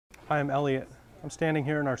Hi, I'm Elliot. I'm standing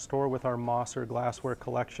here in our store with our Mosser glassware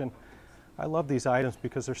collection. I love these items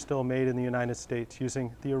because they're still made in the United States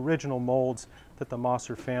using the original molds that the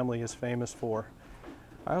Mosser family is famous for.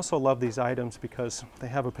 I also love these items because they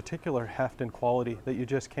have a particular heft and quality that you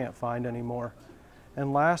just can't find anymore.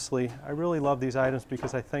 And lastly, I really love these items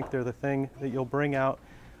because I think they're the thing that you'll bring out,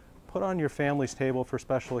 put on your family's table for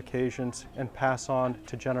special occasions, and pass on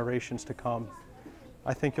to generations to come.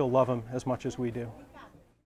 I think you'll love them as much as we do.